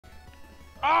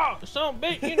Oh, some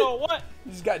bitch, you know what?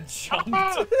 You just got jumped.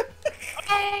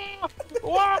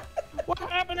 What? What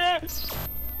happened there?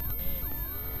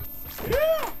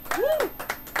 Yeah! Woo!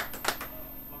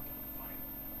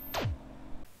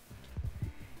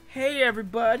 Hey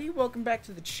everybody, welcome back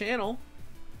to the channel.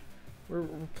 We're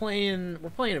playing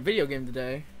a video game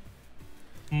today.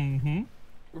 Mm-hmm.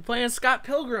 We're playing Scott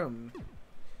Pilgrim.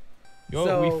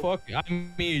 Yo, I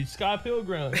mean, Scott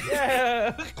Pilgrim.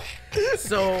 Yeah.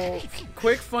 So,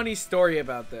 quick funny story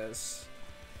about this.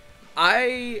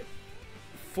 I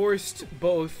forced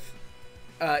both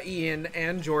Ian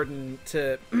and Jordan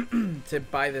to to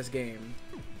buy this game,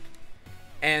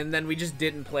 and then we just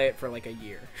didn't play it for like a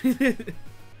year.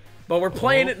 But we're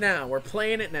playing it now. We're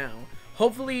playing it now.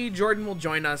 Hopefully Jordan will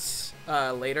join us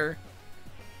later.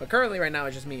 But currently right now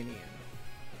it's just me and Ian.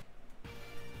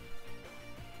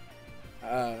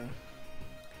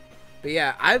 But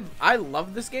yeah, I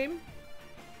love this game.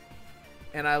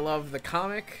 And I love the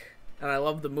comic. And I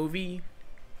love the movie.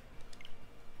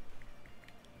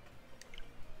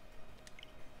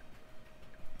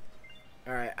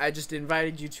 Alright, I just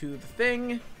invited you to the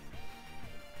thing.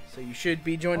 So you should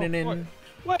be joining in.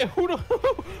 Wait, who the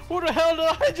hell did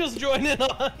I just join in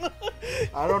on?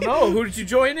 I don't know. Who did you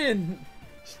join in?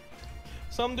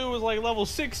 Some dude was like level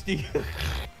 60.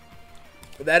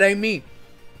 That ain't me.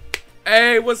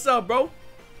 Hey, what's up, bro?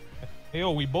 Hey,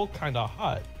 yo, we both kind of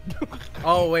hot.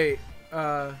 Oh, wait.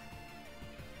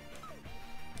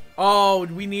 Oh,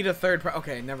 we need a third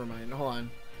okay, never mind. Hold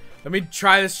on. Let me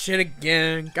try this shit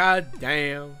again. God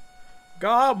damn.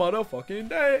 God motherfucking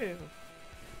damn.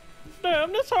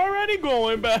 Damn, that's already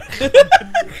going back.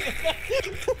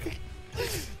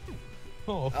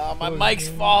 Oh, my mic's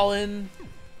falling.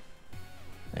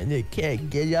 And it can't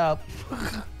get up.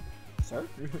 Sir?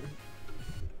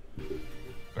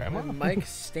 Grandma? My mic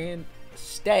stay.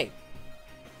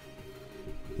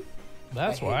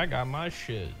 That's why I got my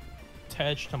shit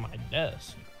attached to my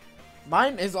desk.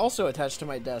 Mine is also attached to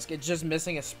my desk. It's just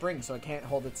missing a spring, so it can't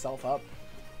hold itself up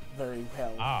very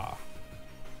well. Ah.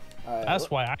 That's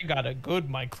why I got a good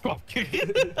microphone.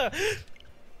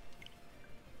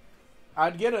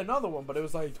 I'd get another one, but it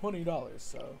was like $20,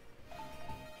 so.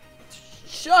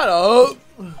 Shut up!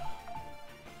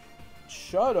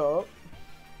 Shut up.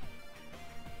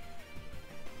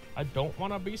 I don't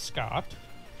want to be Scott.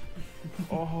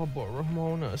 Oh, but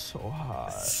Ramona's so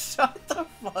hot. Shut the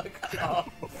fuck up.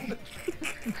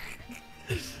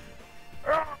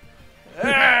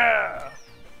 Yeah.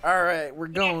 All right, we're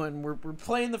going. We're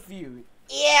playing the feud.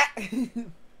 Yeah.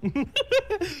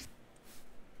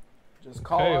 Just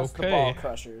call us the ball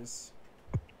crushers.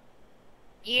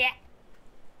 Yeah.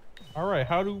 All right,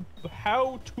 how to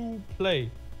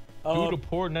play? Due to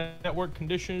poor network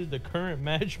conditions, the current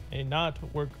match may not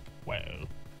work well.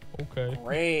 Okay.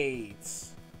 Great.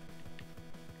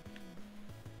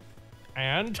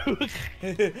 And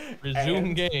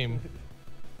resume game.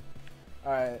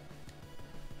 All right.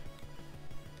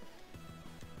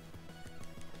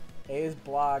 A is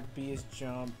block, B is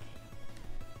jump.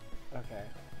 Okay.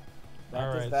 All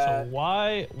right. So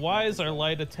why is our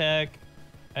light attack?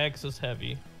 X is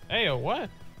heavy. Hey,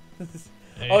 what?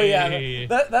 Hey. Oh yeah,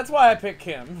 that's why I picked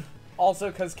Kim. Also,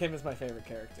 because Kim is my favorite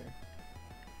character.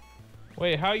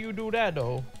 Wait, how you do that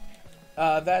though?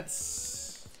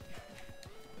 That's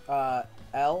L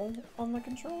on the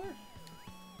controller.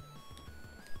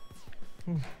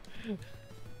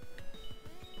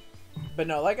 But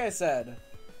no, like I said,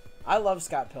 I love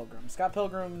Scott Pilgrim. Scott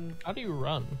Pilgrim. How do you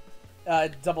run?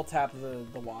 Double tap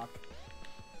the walk,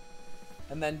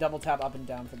 and then double tap up and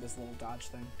down for this little dodge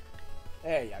thing.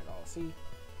 There you go. See,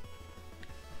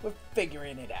 we're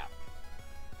figuring it out.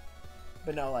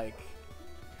 But no, like.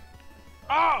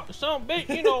 Oh, some bitch,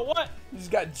 you know what? You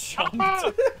just got jumped.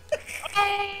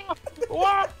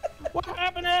 What? What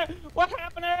happened there? What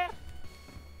happened there?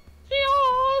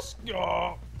 Yes.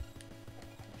 Yeah.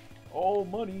 Oh,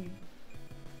 money.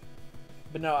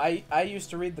 But no, I used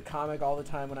to read the comic all the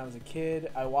time when I was a kid.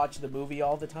 I watched the movie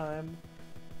all the time.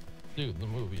 Dude, the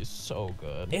movie is so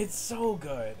good. It's so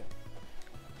good.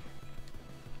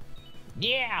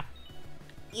 Yeah.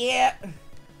 Yeah.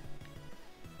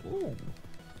 Ooh.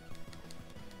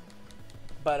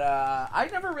 But I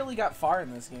never really got far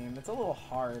in this game. It's a little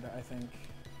hard, I think.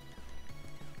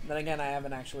 Then again, I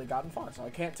haven't actually gotten far, so I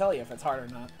can't tell you if it's hard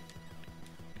or not.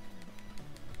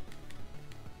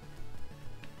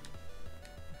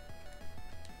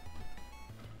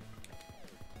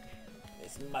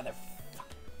 This motherfucker.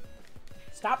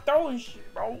 Stop throwing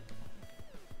shit, bro.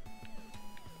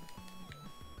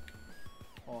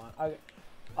 Hold on.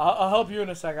 I'll help you in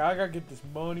a second. I gotta get this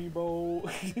money, bro.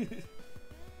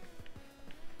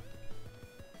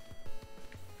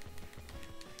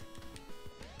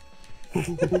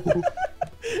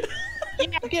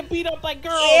 Yeah, get beat up by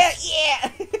girls.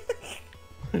 Yeah.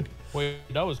 Wait,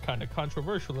 that was kind of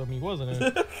controversial of me, wasn't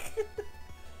it?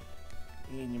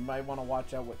 Ian, you might want to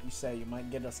watch out what you say. You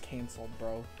might get us canceled,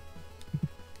 bro.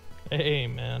 Hey,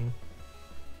 man.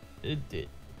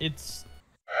 It's.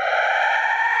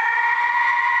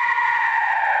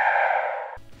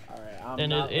 Alright, I'm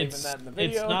not leaving that in the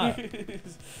video.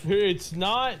 It's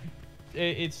not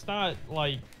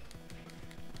like.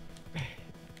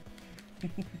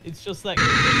 It's just that.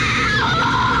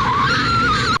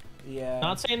 Yeah.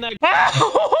 Not saying that.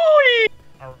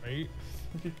 Alright.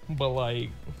 But, like.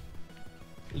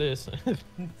 Listen.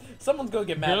 Someone's gonna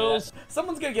get mad at that.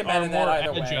 Someone's gonna get mad at that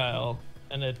either way.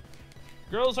 And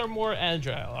girls are more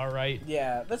agile, alright?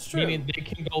 Yeah, that's true. Meaning they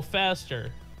can go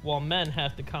faster, while men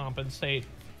have to compensate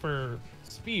for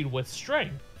speed with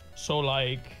strength. So,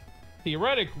 like,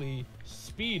 theoretically,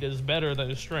 speed is better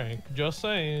than strength. Just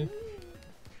saying.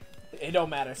 It don't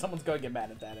matter. Someone's gonna get mad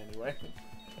at that anyway.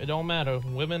 It don't matter.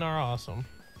 Women are awesome.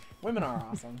 Women are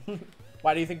awesome.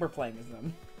 Why do you think we're playing as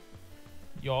them?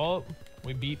 Y'all,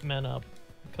 we beat men up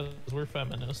because we're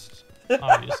feminists,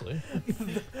 obviously.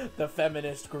 The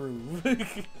feminist groove.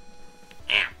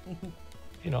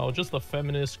 You know, just the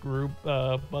feminist group,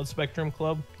 Bud Spectrum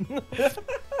Club.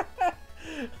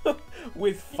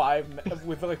 with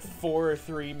like 4 or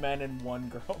 3 men and 1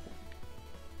 girl.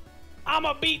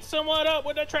 I'ma beat someone up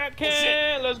with a trap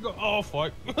can. Let's go. Oh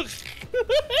fuck.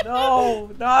 No,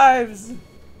 knives.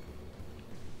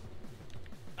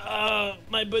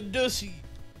 My badussy.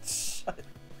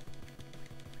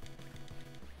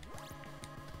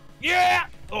 Yeah.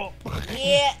 Oh.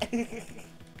 Yeah.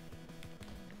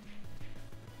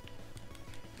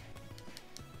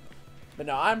 But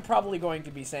no, I'm probably going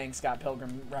to be saying Scott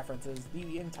Pilgrim references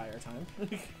the entire time.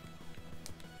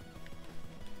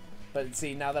 But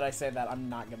see, now that I say that, I'm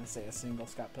not gonna say a single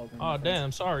Scott Pilgrim reference. Damn,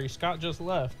 sorry, Scott just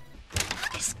left.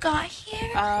 Is Scott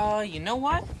here? You know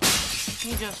what?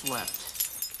 He just left.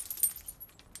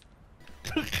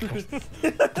 Fucking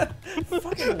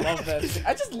love that.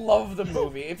 I just love the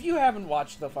movie. If you haven't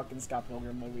watched the fucking Scott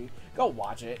Pilgrim movie, go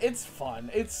watch it. It's fun.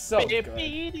 It's so good.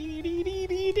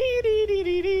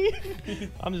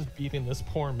 I'm just beating this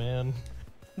poor man.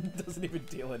 Doesn't even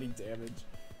deal any damage.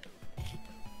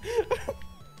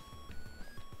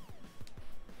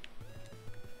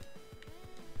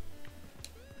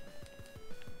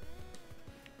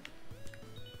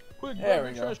 Quick, there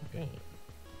we go.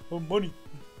 Oh, money.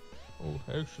 Oh,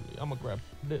 actually, I'm gonna grab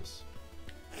this.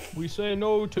 We say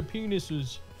no to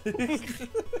penises.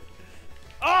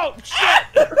 Oh, shit!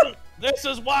 This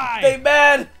is why! They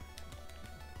mad!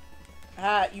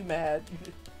 Ah, you mad.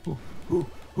 Oh,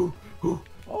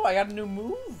 I got a new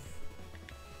move.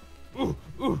 Hell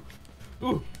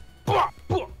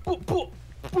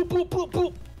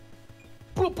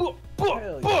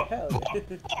yeah.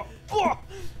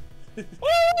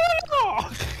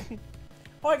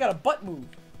 Oh, I got a butt move.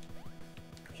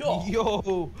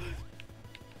 Yo.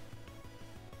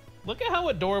 Look at how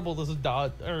adorable this this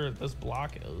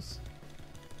block is.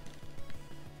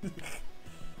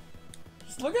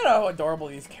 Just look at how adorable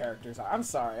these characters are. I'm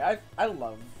sorry. I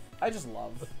just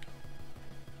love.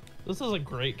 This is a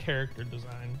great character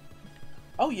design.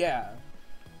 Oh yeah.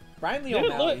 Brian Lee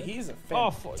O'Malley, he's a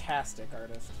fantastic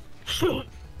artist.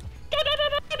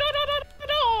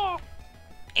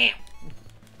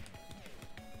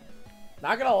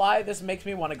 Not gonna lie, this makes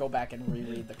me want to go back and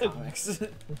reread the comics.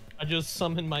 I just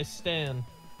summoned my Stan.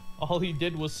 All he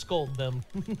did was scold them.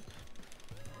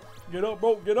 Get up,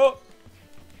 bro, get up!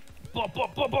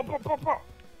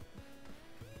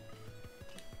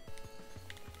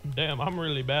 Damn, I'm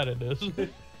really bad at this.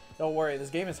 Don't worry, this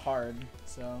game is hard,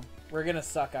 so we're gonna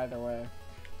suck either way.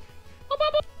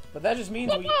 But that just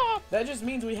means we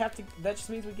get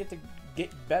to get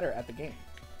better at the game.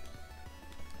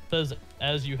 Says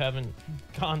as you haven't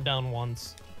gone down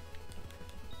once.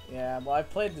 Yeah, well, I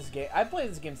played this game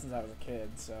since I was a kid,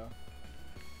 so.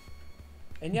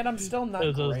 And yet I'm still not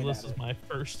great at it. This is my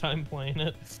first time playing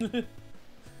it.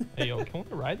 Hey, yo, can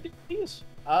we ride these?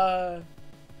 No.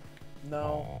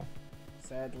 Aww.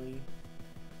 Sadly.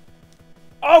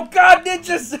 Oh God,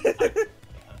 ninjas!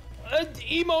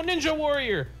 Emo Ninja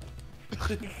Warrior.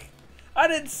 I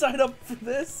didn't sign up for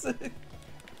this. Look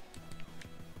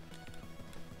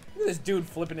at this dude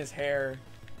flipping his hair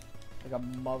like a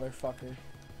motherfucker.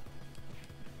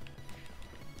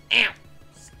 Ow!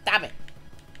 Stop it!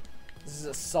 This is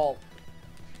assault.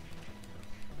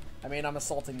 I mean, I'm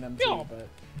assaulting them too, but...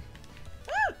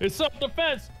 It's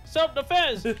self-defense!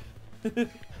 Self-defense!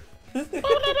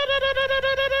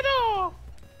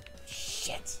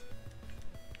 Shit!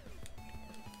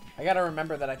 I gotta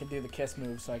remember that I can do the kiss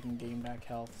move so I can gain back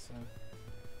health, so.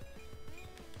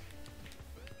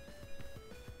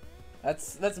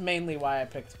 That's mainly why I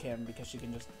picked Kim, because she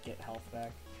can just get health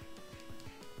back.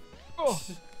 Oh.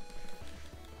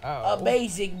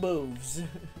 Amazing moves.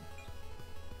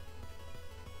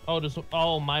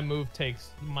 Oh, my move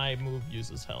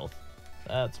uses health.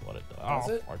 That's what it does.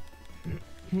 Does it?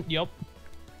 Yep.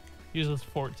 Uses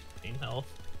 14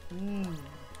 health.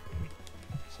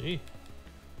 See?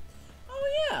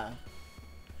 Oh yeah.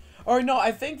 Or no,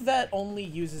 I think that only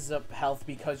uses up health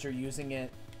because you're using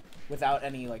it without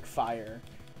any like fire.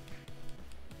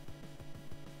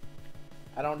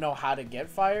 I don't know how to get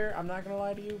fire, I'm not gonna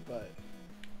lie to you, but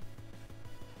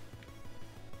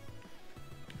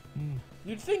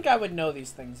you'd think I would know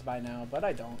these things by now, but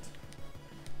I don't.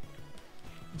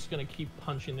 I'm just gonna keep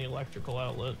punching the electrical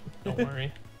outlet. Don't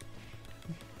worry.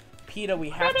 PETA, we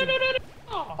have to...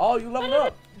 Oh, you leveled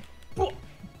up!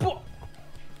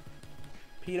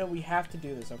 PETA, we have to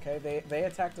do this, okay? They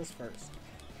attacked us first.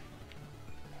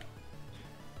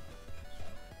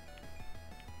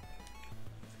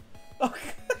 Oh,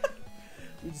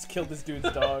 we just killed this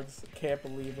dude's dogs. Can't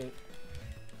believe it.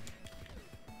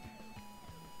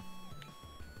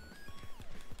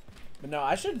 But no,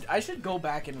 I should go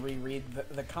back and reread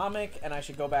the comic, and I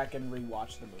should go back and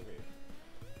rewatch the movie.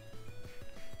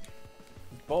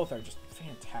 Both are just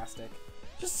fantastic.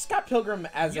 Just Scott Pilgrim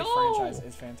as a franchise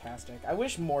is fantastic. I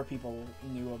wish more people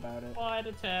knew about it. Wide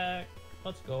attack.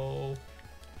 Let's go.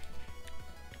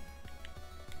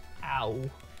 Ow.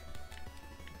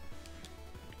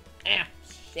 Ah,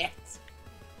 shit.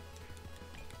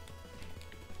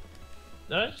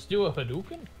 Did I just do a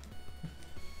Hadouken?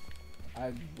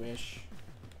 I wish.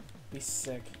 Be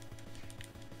sick.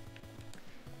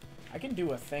 I can do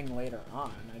a thing later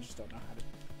on. I just don't know how to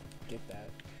get that.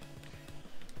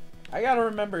 I gotta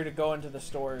remember to go into the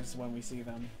stores when we see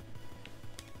them.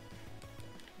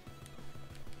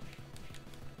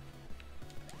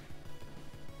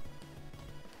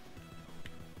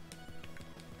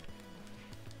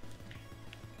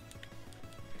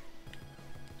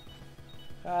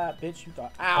 Ah, bitch, you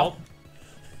thought. Ow! Oh.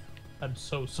 I'm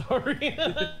so sorry.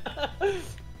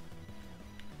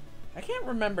 I can't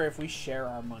remember if we share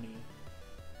our money.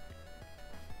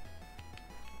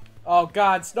 Oh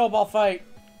god, snowball fight!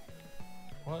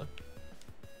 What?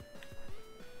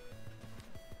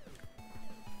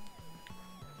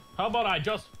 How about I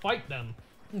just fight them?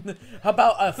 How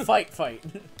about a fight?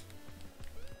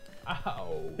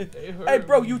 Ow, they hurt. Hey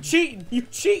bro, you cheating! You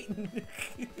cheating!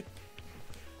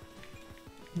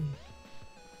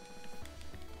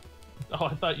 Oh,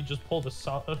 I thought you just pulled a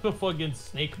fucking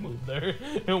snake move there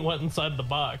and went inside the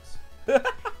box. That'd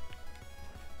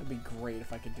be great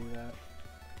if I could do that.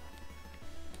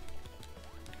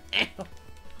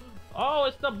 Oh,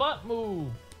 it's the butt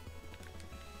move.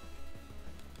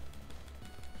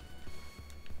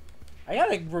 I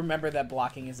gotta remember that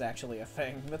blocking is actually a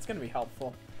thing. That's gonna be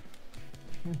helpful.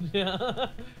 Yeah.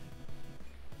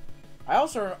 I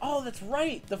also... Oh, that's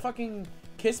right! The fucking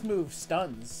kiss move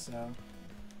stuns, so...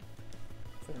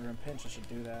 If we were in a pinch, I should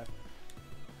do that.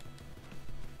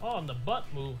 Oh, and the butt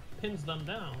move pins them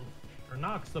down. Or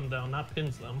knocks them down, not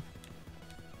pins them.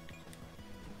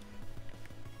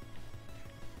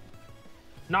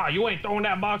 Nah, you ain't throwing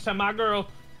that box at my girl.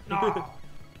 Nah.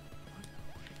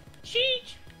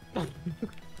 Cheech! I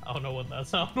don't know what that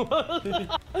sound was. Dude,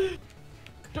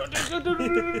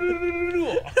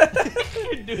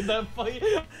 that fight,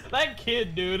 that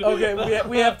kid, dude. Okay,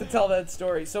 we have to tell that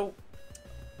story. So,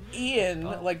 Ian,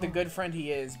 like the good friend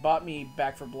he is, bought me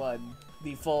Back 4 Blood,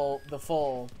 the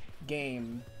full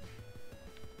game,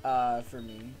 for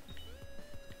me.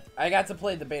 I got to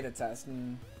play the beta test,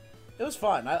 and it was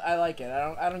fun. I like it.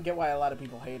 I don't get why a lot of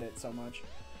people hate it so much.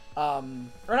 Or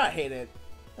not hate it.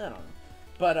 I don't know.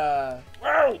 But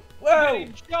whoa!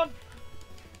 Jump!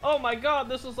 Oh my god,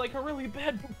 this is like a really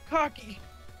bad bukkake.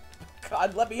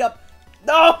 God, let me up!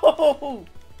 No!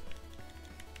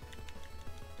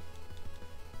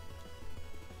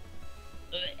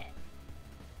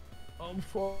 I'm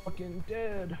fucking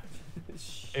dead.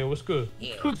 Hey, what's good?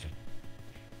 Yeah.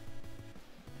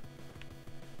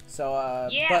 So,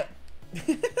 Yeah. but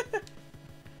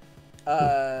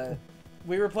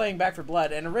we were playing Back 4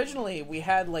 Blood, and originally we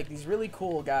had like these really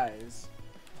cool guys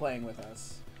playing with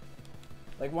us.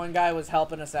 Like one guy was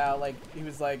helping us out. Like he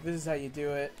was like, "This is how you do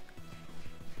it."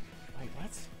 Wait, what?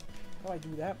 How do I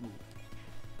do that move?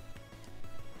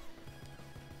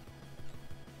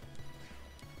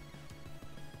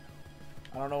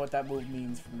 I don't know what that move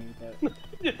means for me, but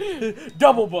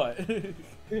double butt.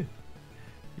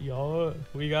 Yo,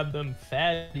 we got them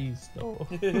fatties though.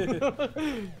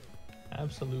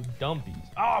 Absolute dumpies.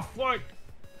 Oh, fuck!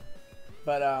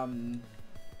 But,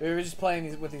 we were just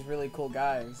playing with these really cool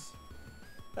guys.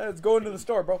 Hey, let's go into the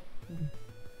store, bro.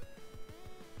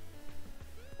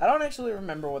 I don't actually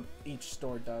remember what each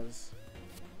store does.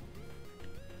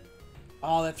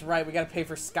 Oh, that's right. We gotta pay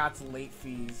for Scott's late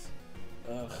fees.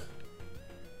 Ugh.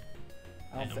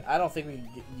 I don't think we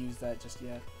can use that just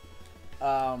yet.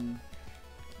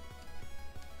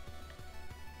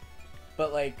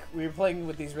 But like, we were playing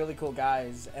with these really cool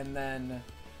guys, and then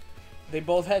they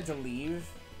both had to leave.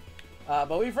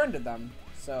 But we friended them,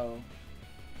 so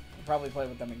we'll probably play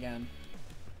with them again.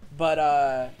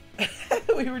 But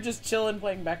we were just chilling,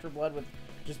 playing Back 4 Blood with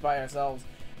just by ourselves,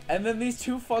 and then these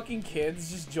two fucking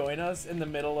kids just join us in the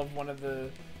middle of one of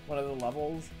the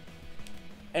levels.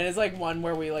 And it's like one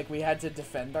where we had to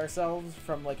defend ourselves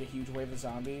from like a huge wave of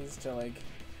zombies to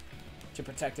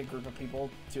protect a group of people.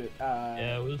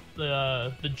 Yeah, it was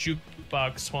the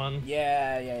jukebox one.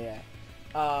 Yeah.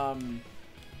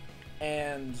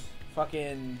 And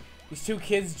fucking these two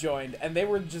kids joined, and they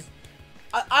were just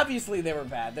obviously they were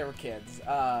bad. They were kids.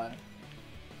 Well,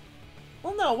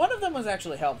 no, one of them was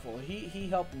actually helpful. He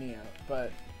helped me out,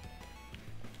 but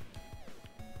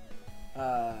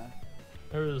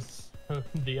there was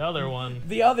the other one.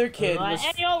 The other kid was.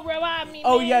 Hey, yo, revive me,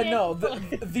 oh man. yeah, no.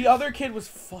 The other kid was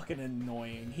fucking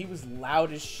annoying. He was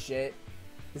loud as shit.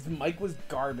 His mic was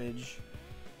garbage.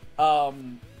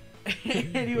 And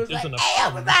he was like, "Hey,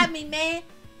 yo, revive me, man."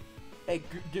 Hey,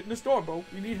 get in the store, bro.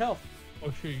 We need help.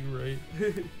 Oh shit, you're right.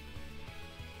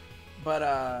 But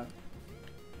I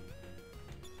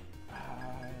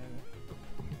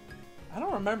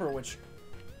don't remember which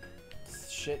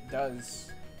shit does.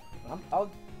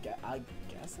 I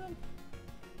guess I'll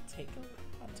take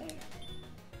it.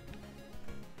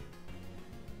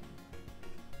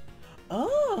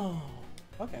 Oh,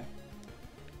 okay.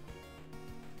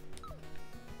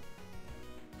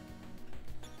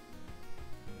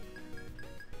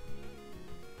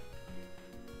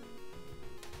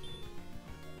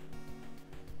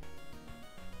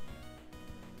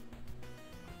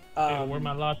 Hey, where's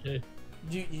my latte?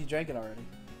 You drank it already.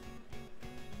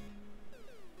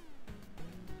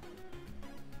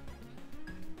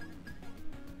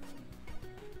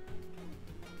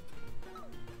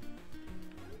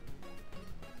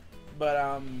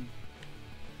 But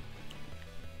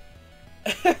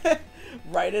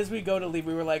right as we go to leave,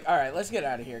 we were like, all right, let's get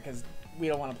out of here because we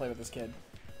don't want to play with this kid.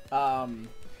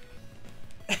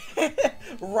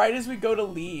 Right as we go to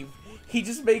leave, he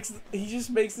just makes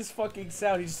this fucking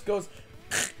sound. He just goes.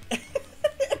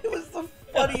 It was the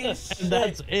funniest shit.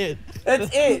 That's it. That's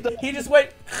it. He just went.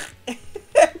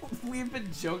 We've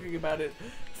been joking about it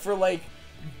for like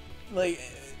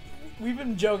we've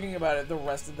been joking about it the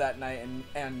rest of that night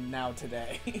and now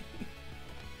today.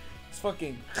 It's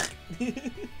fucking.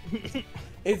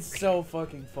 It's so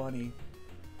fucking funny.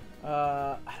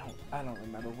 I don't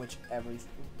remember what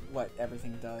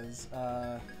everything does.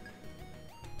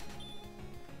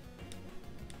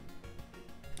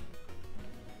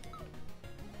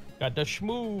 Got the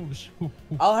schmooze.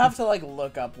 I'll have to like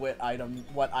look up what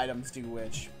items do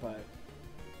which, but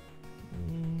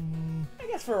I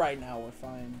guess for right now we're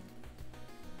fine.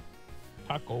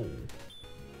 Taco.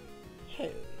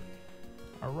 Hey.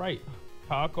 All right.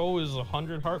 Taco is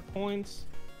 100 heart points,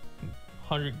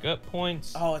 100 gut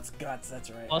points. Oh, it's guts.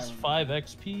 That's right. Plus 5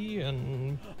 XP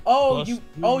and. Oh,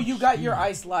 plus you got your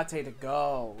iced latte to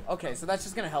go. Okay, so that's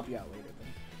just gonna help you out later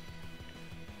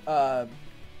then.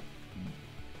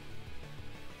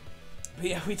 But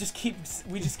yeah, we just keep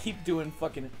doing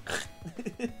fucking.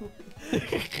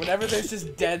 Whenever there's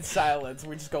just dead silence,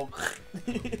 we just go.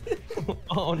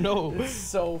 Oh no! It's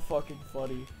so fucking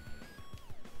funny.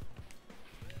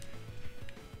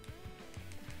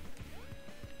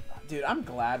 Dude, I'm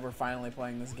glad we're finally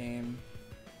playing this game.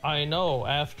 I know.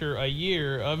 After a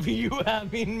year of you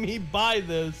having me buy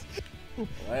this.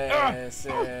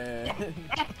 Listen.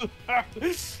 I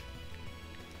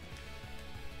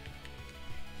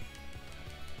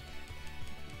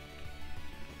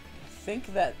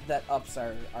think that ups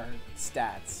our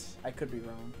stats. I could be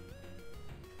wrong.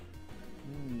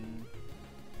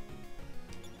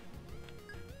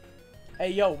 Hey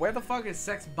yo, where the fuck is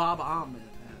Sex Bob Ahmed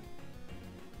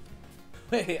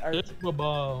at? Wait,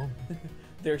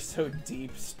 they're so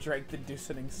deep,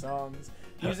 strength-inducing songs.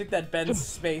 Music that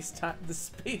bends the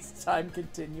space-time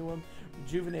continuum.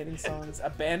 Rejuvenating songs. A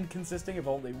band consisting of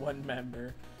only one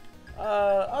member.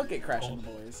 I'll get Crashing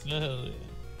Boys. Hell yeah.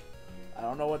 I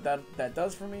don't know what that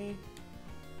does for me,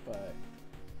 but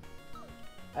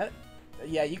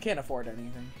yeah, you can't afford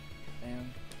anything,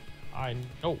 man. I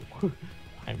know.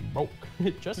 I'm broke,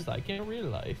 just like in real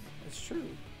life. It's true.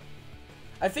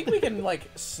 I think we can like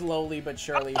slowly but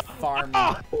surely farm.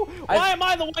 Why am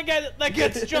I the one guy that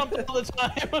gets jumped all the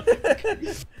time?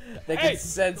 They can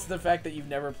sense the fact that you've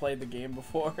never played the game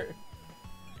before.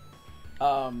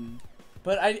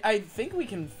 But I think we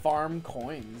can farm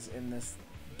coins in this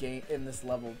game, in this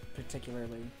level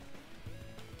particularly.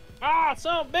 Ah,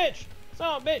 son of a bitch!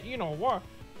 Son of a bitch! You know what?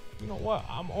 You know what?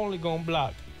 I'm only gonna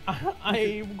block. I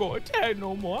ain't gonna tag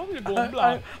no more. I'm just gonna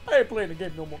block. I ain't playing the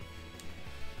game no more.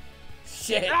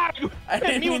 Shit! Ah, you I hit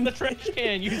didn't me with mean the trash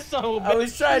can, you son of a bitch. I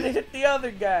was trying to hit the other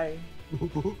guy.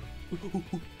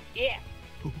 Yeah.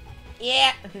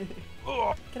 Yeah.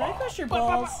 Can I crush your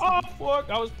balls? Oh fuck!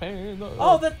 I was paying.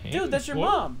 Oh, dude, that's your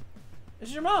mom.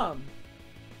 That's your mom.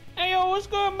 Hey yo, what's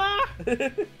good, ma?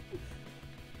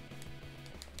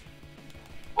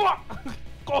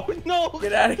 Oh no!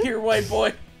 Get out of here, white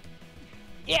boy.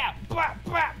 Yeah.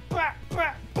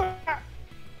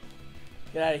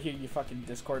 Get out of here, you fucking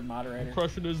Discord moderator.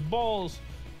 Crushing his balls.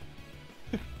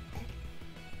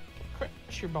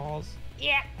 Crush your balls.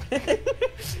 Yeah.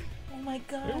 Oh my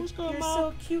god, hey, what's good, you're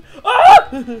Mom? so cute. Ah!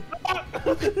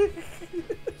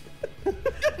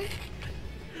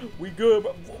 We good,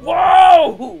 bro.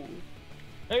 Whoa!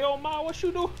 Hey, yo, Ma, what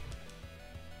you do?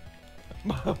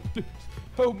 Mom, please.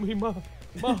 Help me, Mom.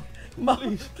 Mom,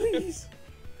 Mom, please.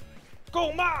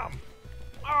 Go, Mom.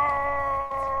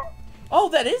 Oh,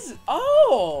 that is.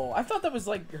 Oh, I thought that was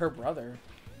like her brother.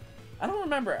 I don't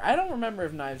remember. I don't remember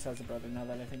if Knives has a brother now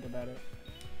that I think about it.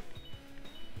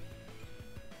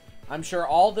 I'm sure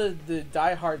all the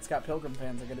die-hard Scott Pilgrim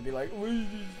fans are gonna be like,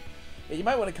 yeah, you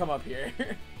might want to come up here.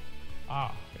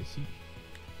 Ah, I see.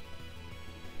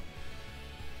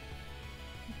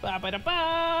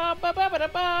 Ba-ba-da-ba,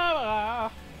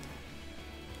 ba-ba-ba-da-ba.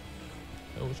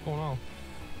 Hey, what's going on?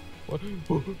 What?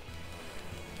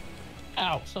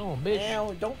 Ow, son of a bitch.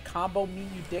 Ow, don't combo me,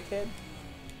 you dickhead.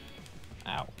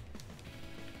 Ow.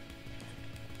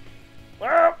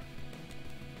 Ow.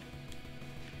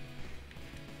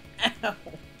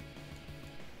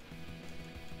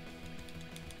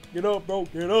 Get up, bro,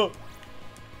 get up.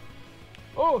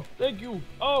 Oh, thank you.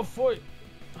 Oh, for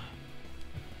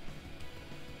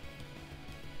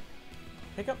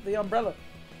Pick up the umbrella.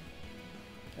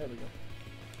 There we go.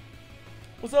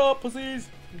 What's up, pussies?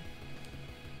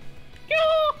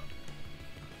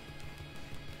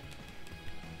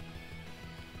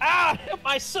 Ah, hit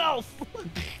myself.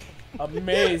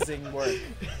 Amazing work.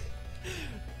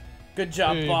 Good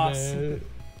job, hey, boss.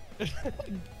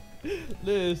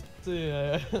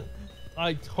 Listen,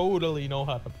 I totally know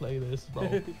how to play this,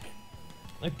 bro.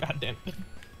 Like, goddamn.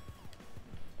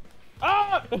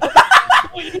 Ah!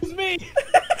 Don't use me.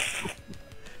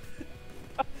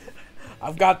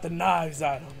 I've got the knives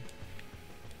on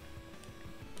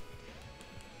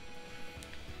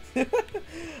him.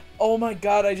 Oh my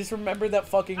god, I just remembered that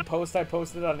fucking post I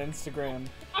posted on Instagram.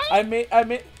 I made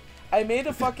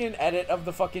a fucking edit of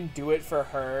the fucking Do It For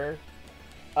Her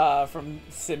from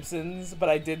Simpsons, but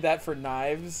I did that for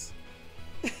Knives.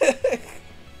 It's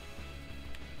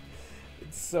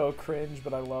so cringe,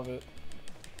 but I love it.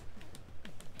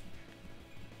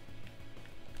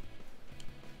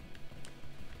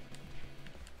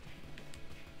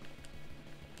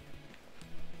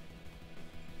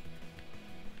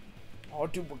 Oh,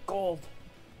 dude, we're gold.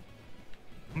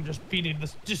 I'm just beating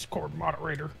this Discord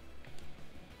moderator.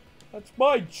 That's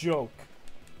my joke,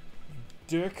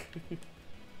 dick.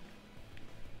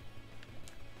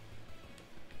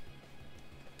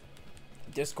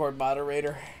 Discord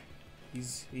moderator.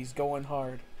 He's going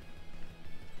hard.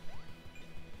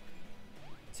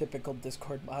 Typical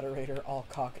Discord moderator, all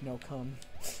cock, no cum.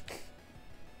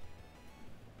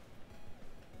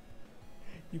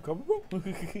 You coming, bro?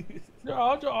 Yeah,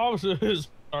 I was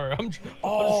sorry. I'm just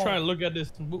trying to look at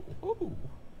this. Ooh.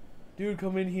 Dude,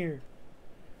 come in here.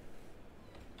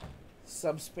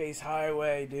 Subspace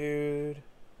highway, dude.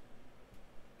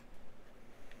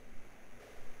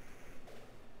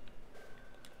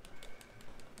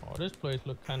 Oh, this place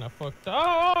look kind of fucked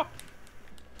up.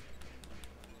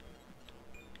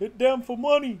 Hit down for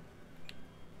money.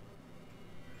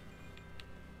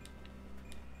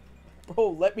 Bro,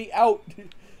 let me out.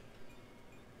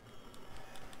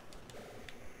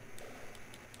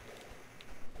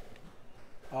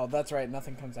 Oh, that's right.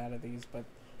 Nothing comes out of these, but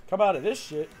come out of this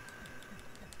shit.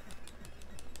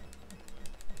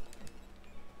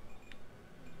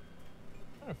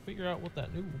 I'm trying to figure out what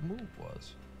that new move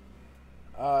was.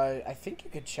 I think you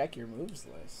could check your moves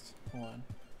list. Hold on.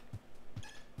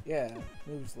 Yeah,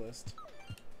 moves list.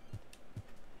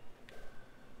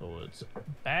 So it's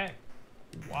back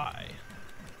Y.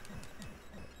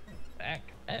 Back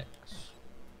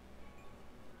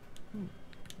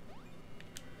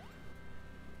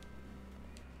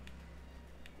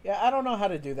I don't know how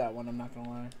to do that one, I'm not gonna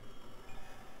lie.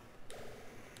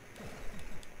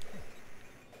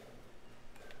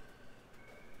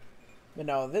 But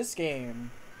no, this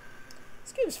game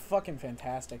is fucking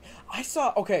fantastic. I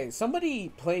saw, okay, somebody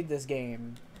played this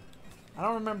game. I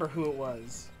don't remember who it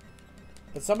was.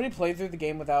 But somebody played through the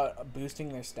game without boosting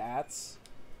their stats.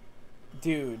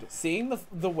 Dude, seeing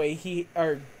the way he,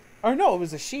 or no, it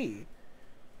was a she.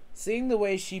 Seeing the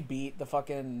way she beat the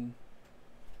fucking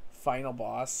final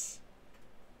boss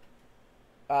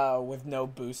with no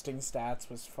boosting stats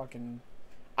was fucking...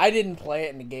 I didn't play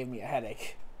it and it gave me a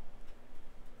headache.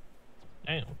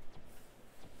 Damn.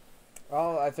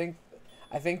 Oh, I think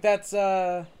that's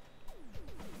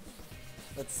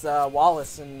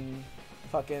Wallace and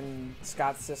fucking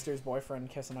Scott's sister's boyfriend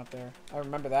kissing up there. I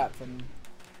remember that from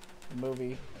the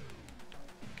movie.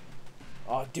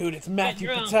 Oh, dude, it's Matthew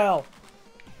Patel.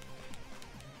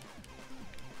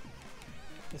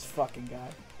 This fucking guy.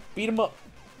 Beat him up.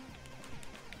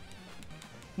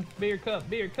 Beer cup,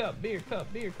 beer cup, beer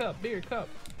cup, beer cup, beer cup.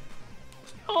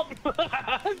 Oh.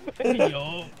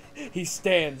 Yo. He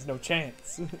stands no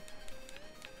chance.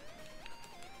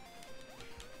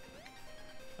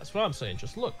 That's what I'm saying.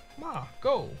 Just look. Ma,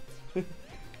 go.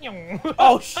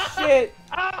 Oh, shit.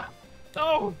 Ah!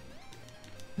 No.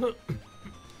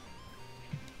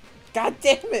 God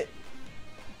damn it.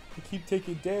 I keep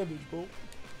taking damage, bro.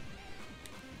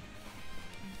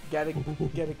 Gotta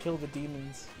kill the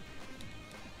demons.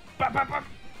 Bop, bop, bop.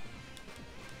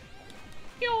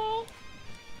 Yo.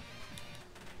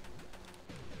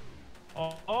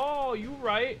 Oh, you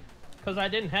right. Because I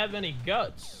didn't have any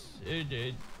guts. It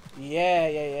did.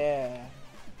 Yeah.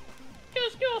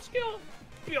 Skill.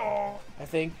 Yo. I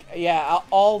think, yeah,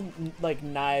 all, like,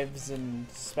 knives and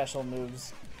special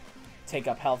moves take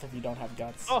up health if you don't have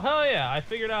guts. Oh, hell yeah. I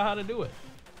figured out how to do it.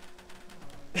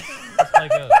 It's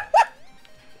like a...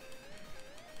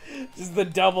 Just the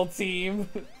double team.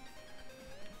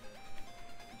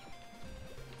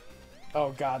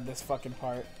 Oh, God, this fucking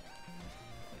part.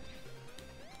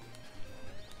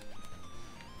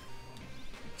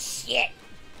 Shit.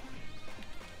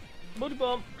 Booty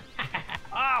bump.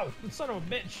 Ow, son of a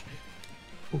bitch.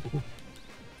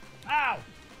 Ow.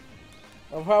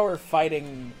 I love how we're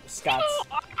fighting Scott's...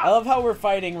 I love how we're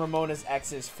fighting Ramona's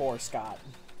exes for Scott.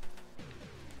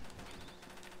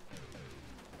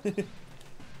 You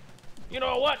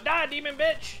know what? Die, demon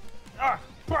bitch.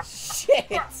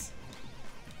 Shit.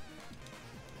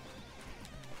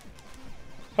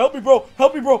 Help me, bro.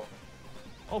 Help me, bro.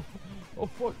 Oh,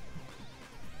 fuck.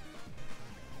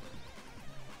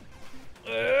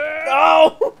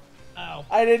 Oh! Ow.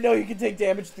 I didn't know you could take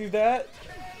damage through that.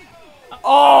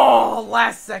 Oh,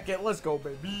 last second. Let's go,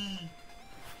 baby.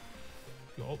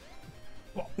 Yo.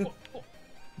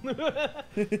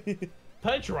 Did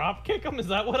I drop kick him? Is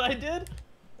that what I did?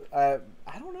 I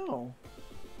don't know.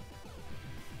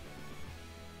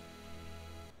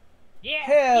 Yeah.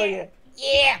 Hell yeah.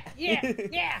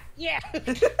 Yeah.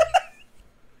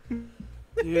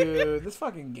 Dude, this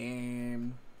fucking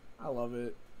game. I love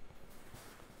it.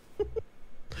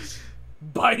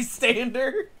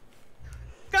 Bystander?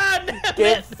 God damn it.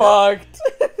 Get fucked.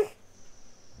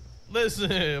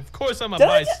 Listen, of course I'm a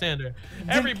bystander.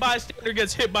 Every bystander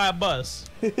gets hit by a bus.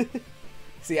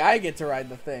 See, I get to ride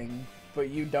the thing, but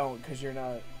you don't because you're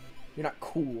not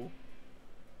cool.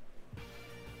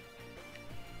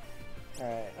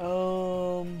 Alright,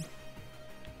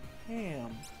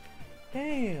 Damn.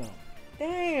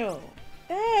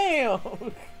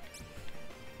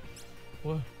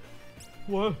 What?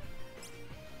 Wait.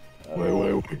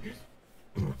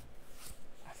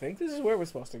 I think this is where we're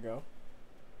supposed to go.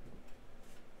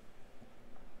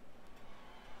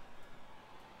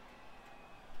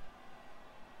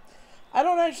 I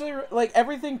don't actually like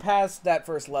everything past that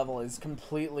first level is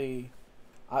completely.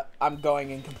 I'm going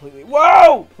in completely.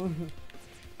 Whoa!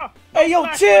 Hey yo,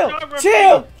 chill!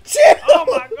 Oh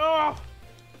my god!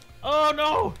 Oh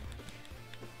no!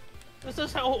 This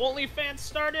is how OnlyFans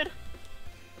started?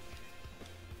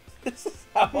 This is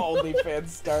how OnlyFans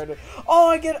started. Oh,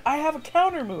 I have a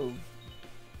counter move.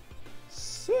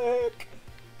 Sick.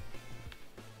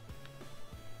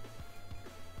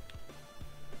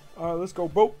 Alright, let's go,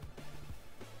 bro.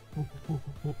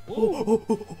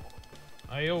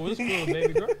 Hey, yo, what's good,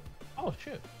 baby girl? Oh,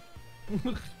 shit.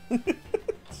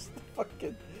 Just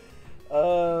fucking...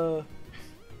 God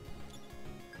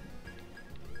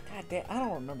damn, I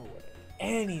don't remember what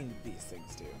any of these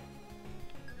things do.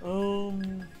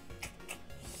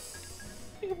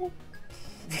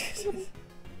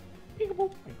 I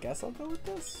guess I'll go with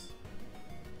this.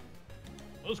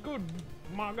 What's good,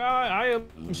 my guy? I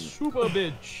am super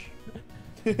bitch.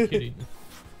 Kidding.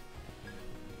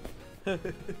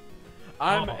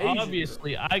 I'm Asian.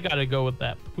 Obviously, I gotta go with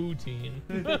that poutine.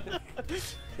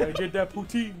 Gotta get that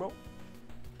poutine, bro.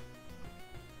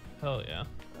 Hell yeah.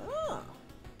 Ah.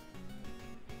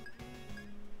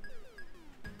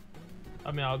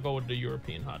 I mean, I'll go with the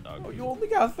European hot dog. Oh, you only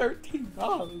got $13,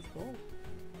 bro.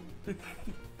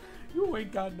 You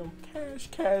ain't got no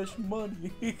cash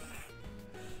money.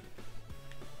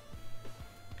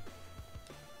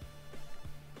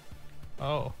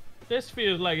 Oh, this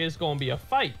feels like it's gonna be a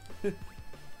fight.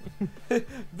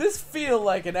 This feel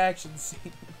like an action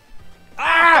scene.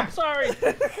 Ah! I'm sorry.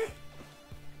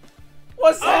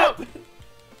 What's happening?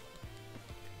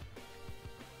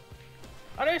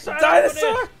 I didn't sign up for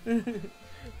Dinosaur! this.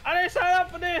 I didn't sign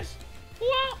up for this.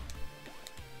 What?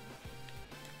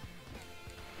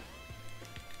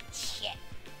 Shit.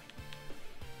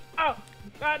 Oh,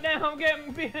 goddamn! I'm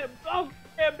getting beat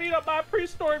up by a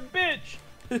prehistoric bitch.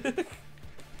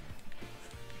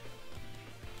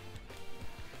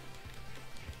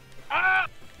 Ah!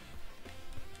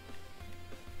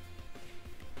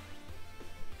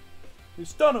 You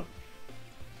stun him.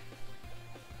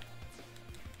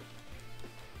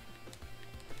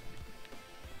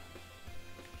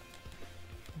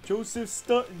 Joseph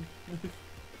stunting.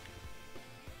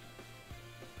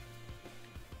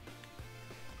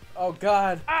 Oh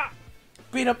God. Ah!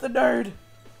 Beat up the nerd.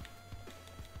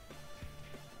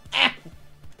 Ah.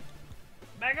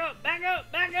 Back up! Back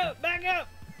up! Back up! Back up!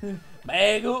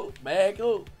 Back up. Back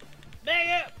up.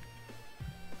 Back up!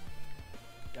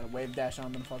 Gotta wave dash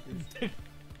on them fuckers.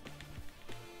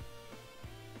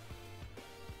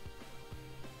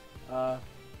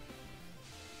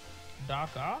 Doc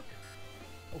Ock?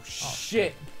 Oh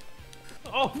shit.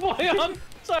 Oh boy, I'm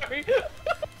sorry.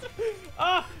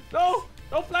 Ah, no!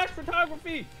 No flash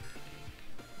photography!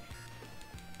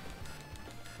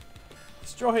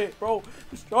 Destroy it, bro.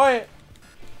 Destroy it.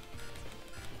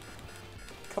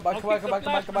 Come on, I'll come on, keep come on, the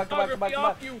come on, flash come on, come on, come on, photography come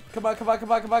on. off you. Come on, come on,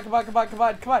 come on, come on, come on, come on, come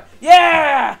on, come on.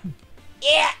 Yeah!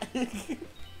 Yeah.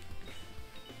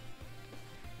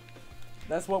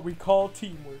 That's what we call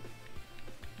teamwork.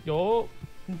 Yo.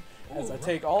 As I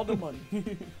take all the money.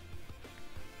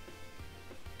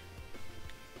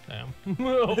 Damn.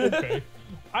 Okay.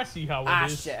 I see how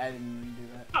it is. Shit, I didn't even do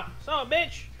that. Ah, son of a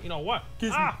bitch! You know what?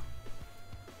 Kiss me. Ah!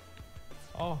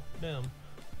 Oh, damn.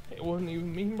 It wasn't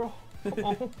even me, bro. Come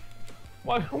on.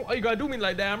 Why you gotta do me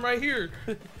like that? I'm right here.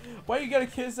 Why you gotta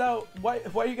kiss out?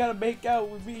 Why you gotta make out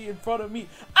with me in front of me?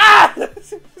 Ah!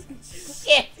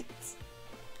 Shit.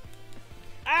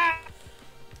 Ah!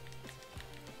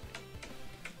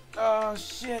 Oh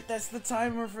shit, that's the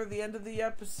timer for the end of the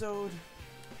episode.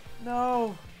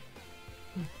 No.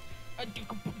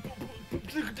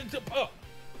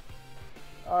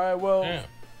 Alright, well, Damn.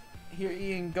 here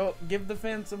Ian, go give the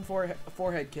fans some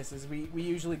forehead kisses. We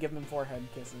usually give them forehead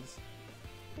kisses.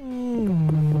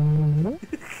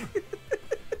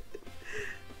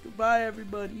 Goodbye,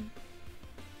 everybody.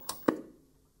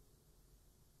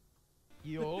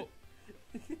 Yo.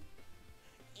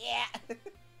 Yeah.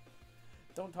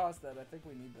 Don't toss that. I think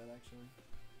we need that actually.